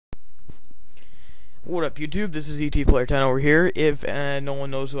What up, YouTube? This is etplayer10 over here. If no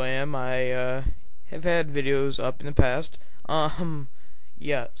one knows who I am, I have had videos up in the past.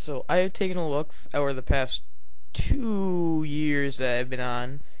 Yeah, so I have taken a look over the past 2 years that I've been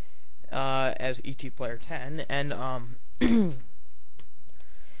on as etplayer10, and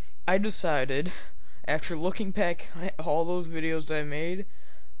I decided, after looking back at all those videos that I made,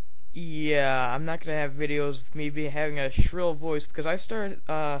 yeah, I'm not gonna have videos of me having a shrill voice, because I started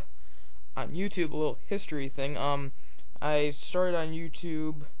on YouTube, a little history thing. I started on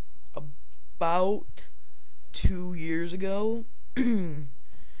YouTube about 2 years ago.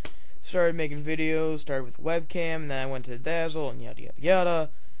 Started making videos, started with webcam, and then I went to Dazzle, and yada yada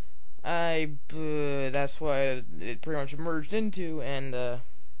yada. That's what it pretty much merged into, and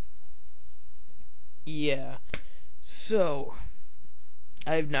yeah. So,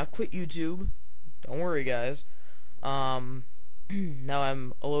 I have not quit YouTube. Don't worry, guys. Now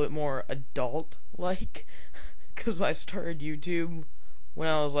I'm a little bit more adult-like, because I started YouTube when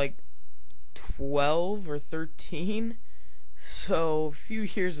I was like 12 or 13, so a few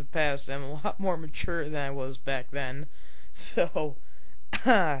years have passed. I'm a lot more mature than I was back then, so,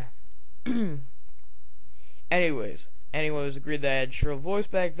 anyways, agreed that I had shrill voice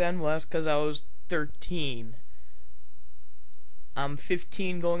back then. Well, that's because I was 13. I'm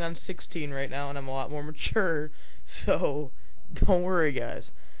 15 going on 16 right now, and I'm a lot more mature, so don't worry,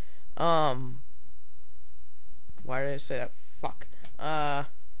 guys. Why did I say that? Fuck.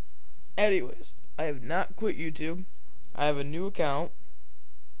 Anyways, I have not quit YouTube. I have a new account.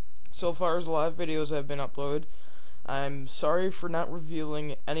 So far as a lot of videos have been uploaded. I'm sorry for not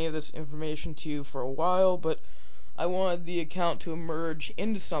revealing any of this information to you for a while, but I wanted the account to emerge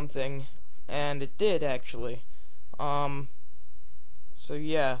into something, and it did, actually. So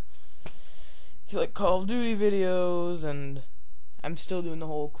yeah. If you like Call of Duty videos, and I'm still doing the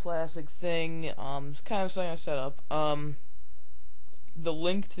whole classic thing, it's kind of something I set up. The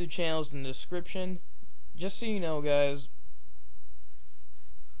link to the channel is in the description. Just so you know, guys,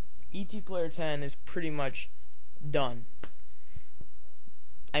 etplayer10 is pretty much done.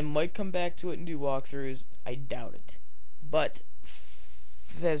 I might come back to it and do walkthroughs. I doubt it. But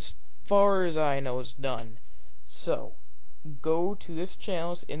as far as I know, it's done. So, go to this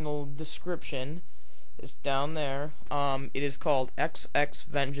channel. It's in the description. It's down there. It is called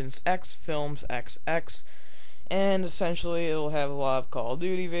XxVengeancexFilmsxX, and essentially it'll have a lot of Call of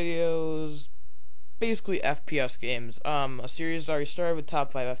Duty videos, basically FPS games. A series already started with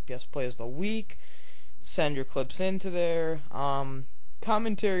top 5 FPS plays of the week. Send your clips into there.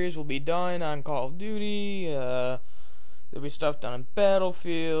 Commentaries will be done on Call of Duty. There'll be stuff done on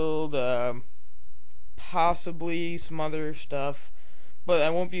Battlefield. Possibly some other stuff. But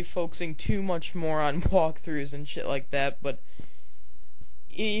I won't be focusing too much more on walkthroughs and shit like that. But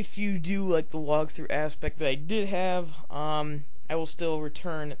if you do like the walkthrough aspect that I did have, I will still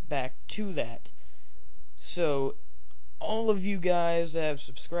return back to that. So, all of you guys that have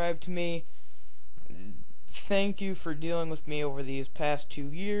subscribed to me, thank you for dealing with me over these past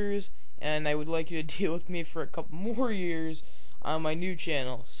 2 years, and I would like you to deal with me for a couple more years on my new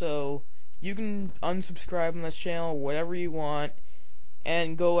channel. So, you can unsubscribe on this channel, whatever you want,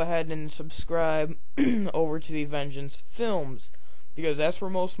 and go ahead and subscribe over to the Vengeance Films, because that's where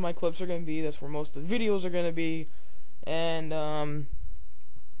most of my clips are going to be, that's where most of the videos are going to be, and,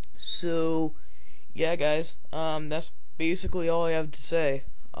 so, yeah, guys, that's basically all I have to say.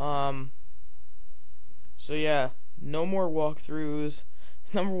 So, yeah, no more walkthroughs.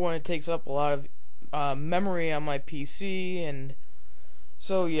 Number one, it takes up a lot of, memory on my PC, and,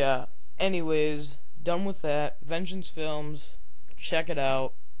 so, yeah, anyways, done with that. Vengeance Films. Check it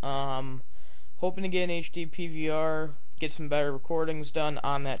out. Hoping to get an HD PVR, get some better recordings done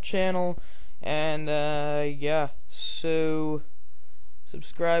on that channel, and yeah, so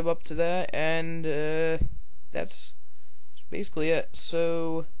subscribe up to that, and that's basically it.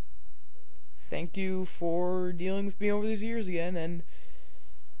 So thank you for dealing with me over these years again, and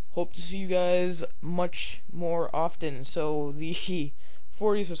hope to see you guys much more often. So the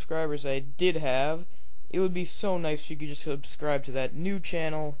 40 subscribers I did have, it would be so nice if you could just subscribe to that new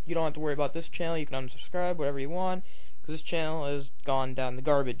channel. You don't have to worry about this channel. You can unsubscribe, whatever you want, because this channel has gone down the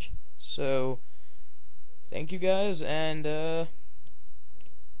garbage. So, thank you guys, and, so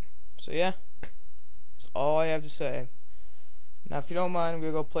yeah, that's all I have to say. Now, if you don't mind, I'm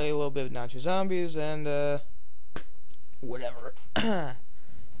gonna go play a little bit of Nacho Zombies, and, whatever.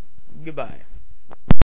 Goodbye.